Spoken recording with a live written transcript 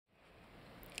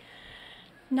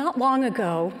Not long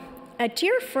ago, a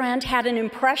dear friend had an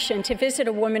impression to visit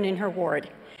a woman in her ward.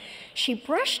 She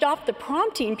brushed off the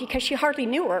prompting because she hardly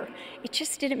knew her. It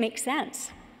just didn't make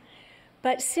sense.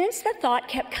 But since the thought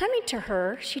kept coming to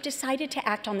her, she decided to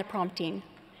act on the prompting.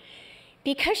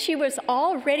 Because she was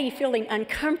already feeling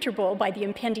uncomfortable by the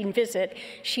impending visit,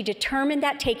 she determined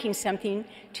that taking something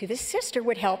to the sister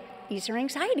would help ease her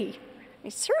anxiety.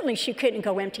 Certainly she couldn't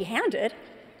go empty-handed.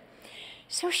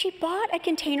 So she bought a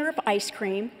container of ice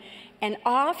cream, and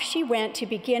off she went to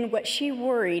begin what she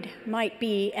worried might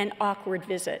be an awkward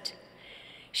visit.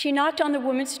 She knocked on the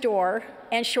woman's door,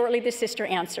 and shortly the sister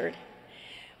answered.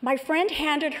 My friend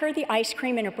handed her the ice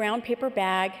cream in a brown paper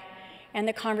bag, and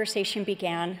the conversation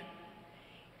began.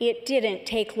 It didn't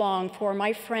take long for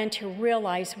my friend to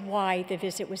realize why the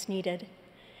visit was needed.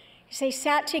 As they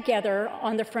sat together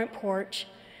on the front porch,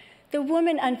 the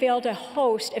woman unveiled a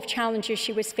host of challenges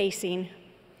she was facing.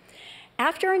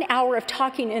 After an hour of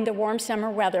talking in the warm summer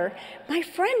weather, my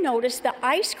friend noticed the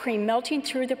ice cream melting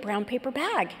through the brown paper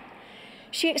bag.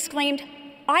 She exclaimed,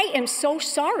 "I am so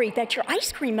sorry that your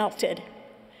ice cream melted."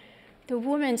 The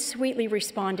woman sweetly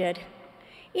responded,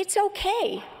 "It's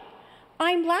okay.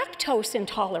 I'm lactose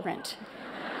intolerant."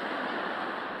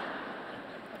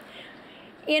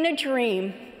 In a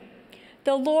dream,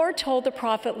 the Lord told the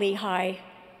prophet Lehi,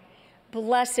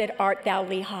 "Blessed art thou,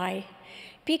 Lehi,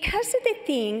 because of the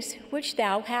things which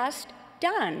thou hast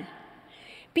done."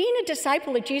 Being a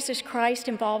disciple of Jesus Christ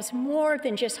involves more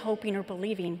than just hoping or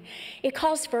believing. It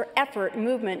calls for effort,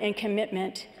 movement, and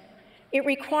commitment. It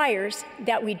requires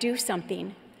that we do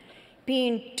something,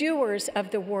 being doers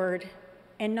of the word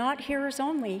and not hearers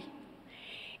only.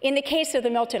 In the case of the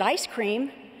melted ice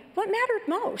cream, what mattered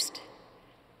most?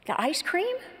 The ice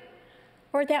cream,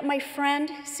 or that my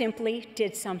friend simply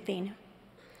did something?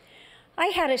 I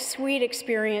had a sweet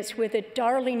experience with a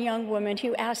darling young woman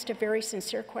who asked a very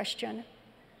sincere question.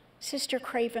 "Sister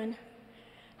Craven,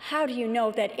 how do you know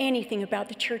that anything about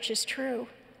the church is true?"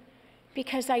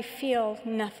 "Because I feel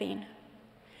nothing."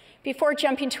 Before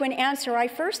jumping to an answer, I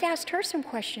first asked her some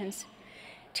questions.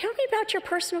 "Tell me about your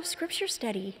personal scripture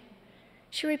study."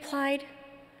 She replied,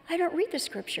 "I don't read the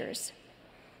scriptures."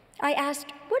 I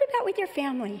asked, "What about with your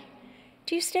family?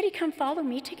 Do you study Come Follow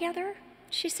Me together?"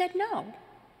 She said, "No."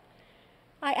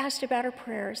 I asked about her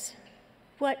prayers.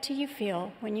 "What do you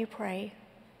feel when you pray?"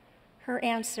 Her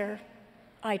answer,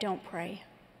 "I don't pray."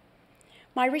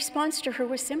 My response to her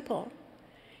was simple.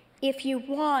 If you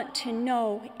want to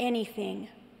know anything,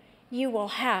 you will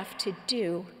have to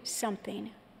do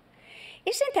something.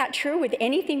 Isn't that true with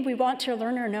anything we want to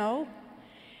learn or know?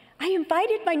 I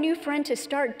invited my new friend to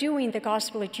start doing the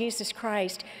gospel of Jesus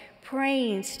Christ,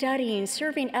 praying, studying,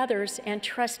 serving others, and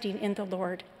trusting in the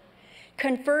Lord.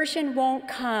 Conversion won't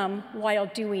come while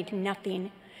doing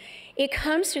nothing. It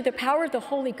comes through the power of the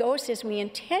Holy Ghost as we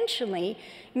intentionally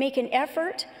make an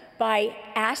effort by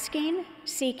asking,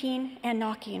 seeking, and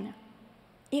knocking.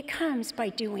 It comes by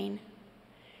doing.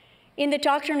 In the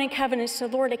Doctrine and Covenants, the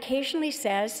Lord occasionally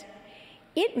says,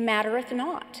 "It mattereth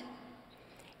not."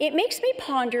 It makes me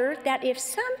ponder that if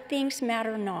some things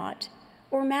matter not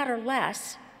or matter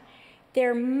less,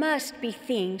 there must be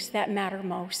things that matter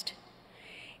most.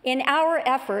 In our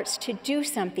efforts to do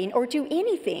something or do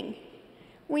anything,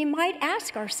 we might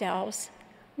ask ourselves,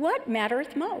 what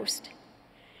mattereth most?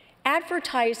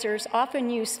 Advertisers often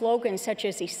use slogans such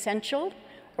as essential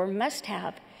or must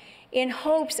have in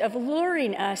hopes of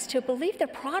luring us to believe the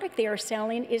product they are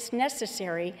selling is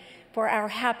necessary for our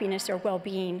happiness or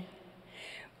well-being.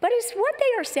 But is what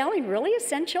they are selling really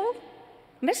essential?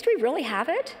 Must we really have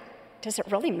it? Does it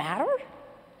really matter?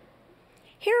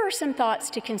 Here are some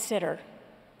thoughts to consider.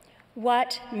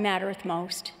 What mattereth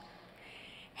most?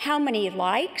 How many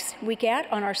likes we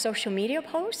get on our social media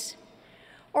posts?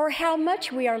 Or how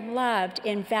much we are loved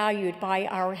and valued by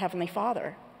our Heavenly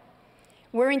Father?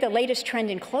 Wearing the latest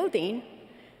trend in clothing,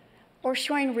 or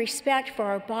showing respect for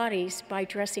our bodies by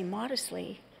dressing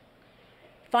modestly?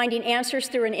 Finding answers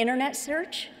through an internet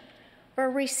search, or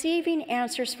receiving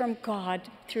answers from God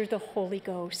through the Holy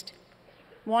Ghost?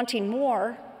 Wanting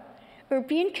more, or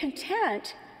being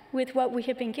content with what we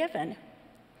have been given?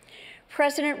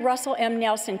 President Russell M.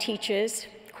 Nelson teaches,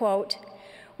 quote,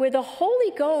 "With the Holy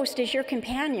Ghost as your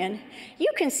companion, you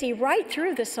can see right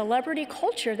through the celebrity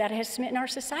culture that has smitten our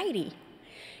society.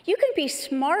 You can be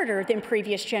smarter than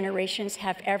previous generations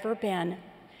have ever been.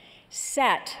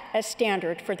 Set a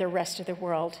standard for the rest of the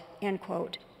world," end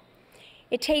quote.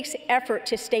 It takes effort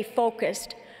to stay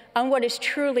focused on what is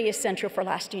truly essential for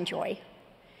lasting joy.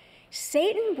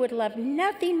 Satan would love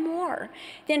nothing more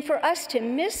than for us to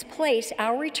misplace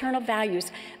our eternal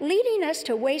values, leading us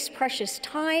to waste precious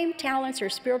time, talents, or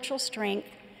spiritual strength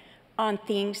on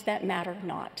things that matter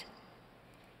not.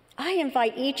 I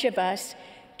invite each of us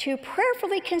to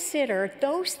prayerfully consider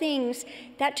those things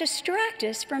that distract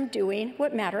us from doing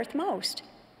what mattereth most.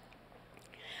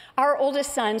 Our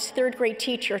oldest son's third-grade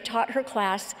teacher taught her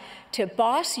class to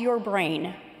boss your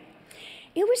brain.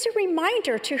 It was a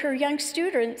reminder to her young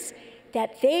students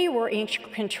that they were in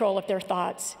control of their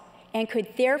thoughts and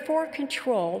could therefore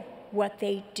control what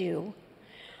they do.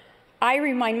 I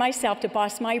remind myself to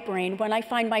boss my brain when I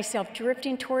find myself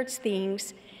drifting towards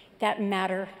things that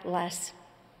matter less.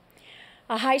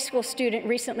 A high school student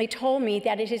recently told me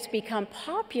that it has become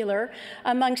popular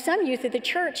among some youth of the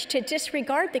church to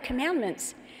disregard the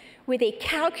commandments with a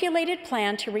calculated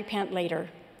plan to repent later.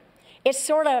 It's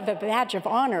sort of a badge of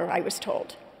honor, I was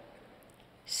told.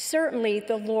 Certainly,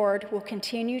 the Lord will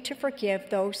continue to forgive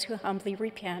those who humbly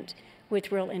repent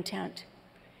with real intent.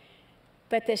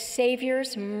 But the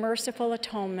Savior's merciful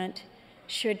atonement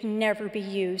should never be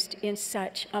used in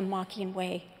such a mocking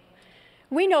way.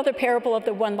 We know the parable of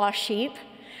the one lost sheep.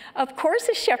 Of course,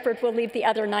 a shepherd will leave the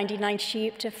other 99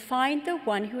 sheep to find the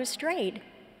one who has strayed.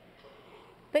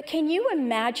 But can you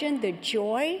imagine the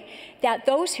joy that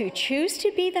those who choose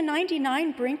to be the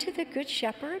 99 bring to the Good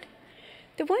Shepherd?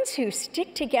 The ones who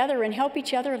stick together and help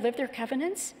each other live their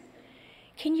covenants?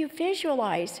 Can you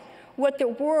visualize what the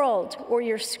world or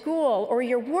your school or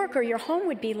your work or your home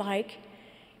would be like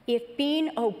if being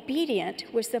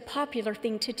obedient was the popular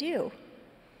thing to do?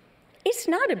 It's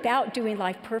not about doing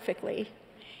life perfectly.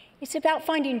 It's about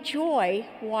finding joy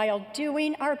while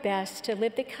doing our best to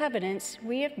live the covenants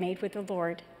we have made with the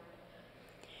Lord.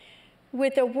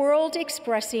 With the world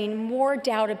expressing more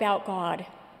doubt about God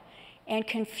and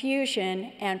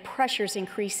confusion and pressures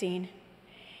increasing,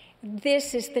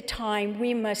 this is the time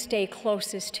we must stay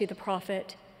closest to the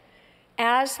prophet.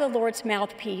 As the Lord's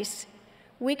mouthpiece,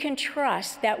 we can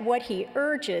trust that what he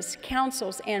urges,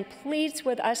 counsels, and pleads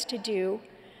with us to do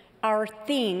are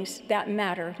things that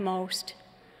matter most.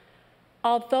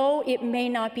 Although it may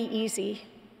not be easy,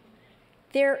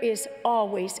 there is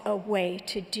always a way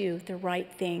to do the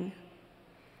right thing.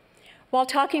 While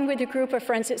talking with a group of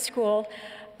friends at school,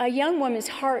 a young woman's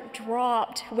heart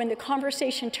dropped when the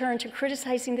conversation turned to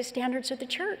criticizing the standards of the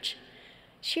church.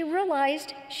 She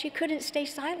realized she couldn't stay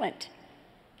silent.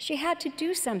 She had to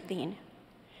do something.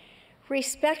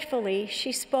 Respectfully,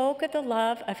 she spoke of the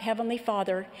love of Heavenly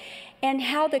Father and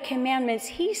how the commandments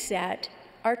he set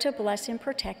are to bless and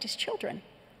protect his children.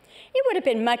 It would have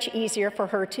been much easier for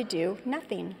her to do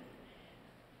nothing.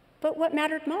 But what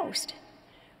mattered most?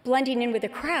 Blending in with the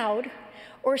crowd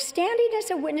or standing as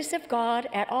a witness of God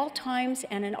at all times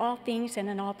and in all things and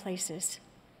in all places?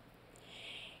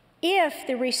 If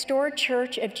the restored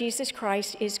church of Jesus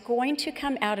Christ is going to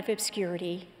come out of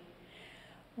obscurity,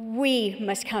 we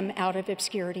must come out of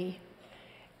obscurity.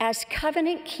 As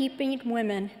covenant-keeping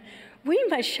women, we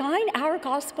must shine our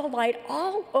gospel light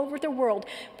all over the world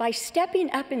by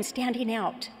stepping up and standing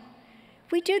out.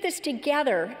 We do this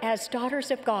together as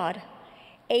daughters of God,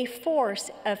 a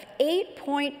force of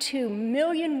 8.2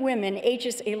 million women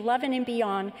ages 11 and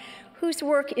beyond whose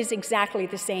work is exactly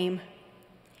the same.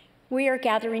 We are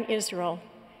gathering Israel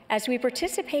as we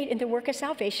participate in the work of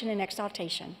salvation and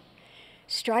exaltation,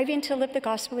 striving to live the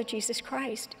gospel of Jesus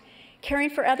Christ,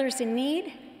 caring for others in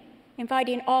need,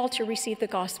 inviting all to receive the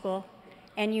gospel,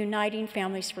 and uniting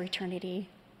families for eternity.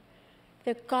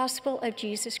 The gospel of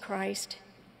Jesus Christ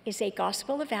is a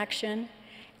gospel of action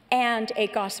and a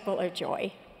gospel of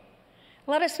joy.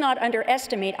 Let us not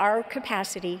underestimate our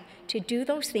capacity to do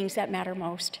those things that matter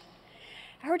most.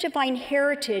 Our divine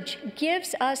heritage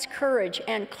gives us courage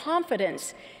and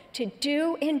confidence to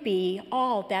do and be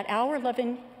all that our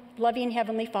loving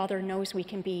Heavenly Father knows we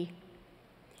can be.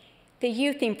 The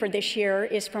youth theme for this year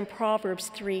is from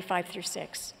Proverbs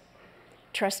 3:5-6.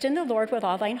 Trust in the Lord with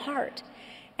all thine heart,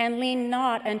 and lean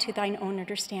not unto thine own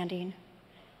understanding.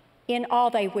 In all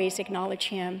thy ways acknowledge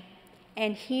him,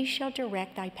 and he shall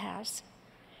direct thy paths.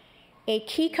 A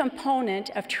key component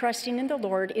of trusting in the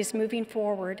Lord is moving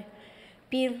forward,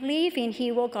 believing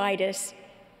he will guide us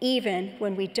even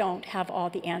when we don't have all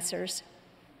the answers.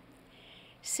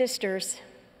 Sisters,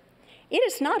 it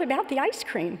is not about the ice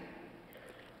cream,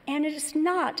 and it is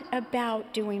not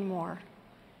about doing more.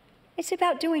 It's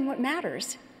about doing what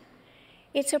matters.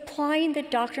 It's applying the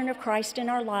doctrine of Christ in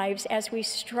our lives as we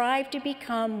strive to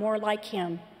become more like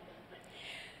him.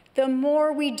 The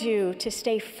more we do to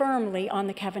stay firmly on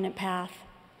the covenant path,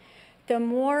 the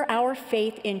more our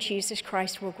faith in Jesus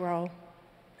Christ will grow.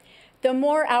 The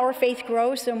more our faith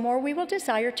grows, the more we will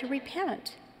desire to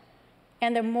repent.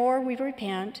 And the more we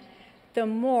repent, the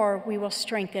more we will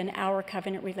strengthen our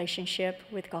covenant relationship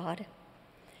with God.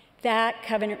 That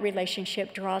covenant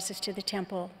relationship draws us to the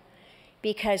temple,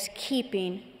 because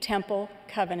keeping temple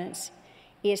covenants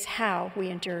is how we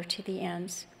endure to the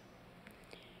ends.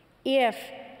 If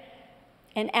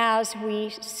and as we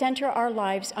center our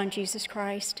lives on Jesus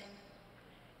Christ,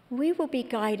 we will be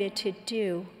guided to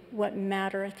do what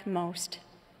mattereth most,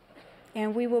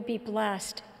 and we will be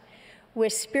blessed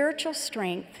with spiritual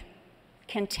strength,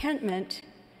 contentment,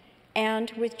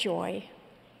 and with joy.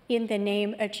 In the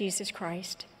name of Jesus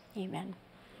Christ, amen.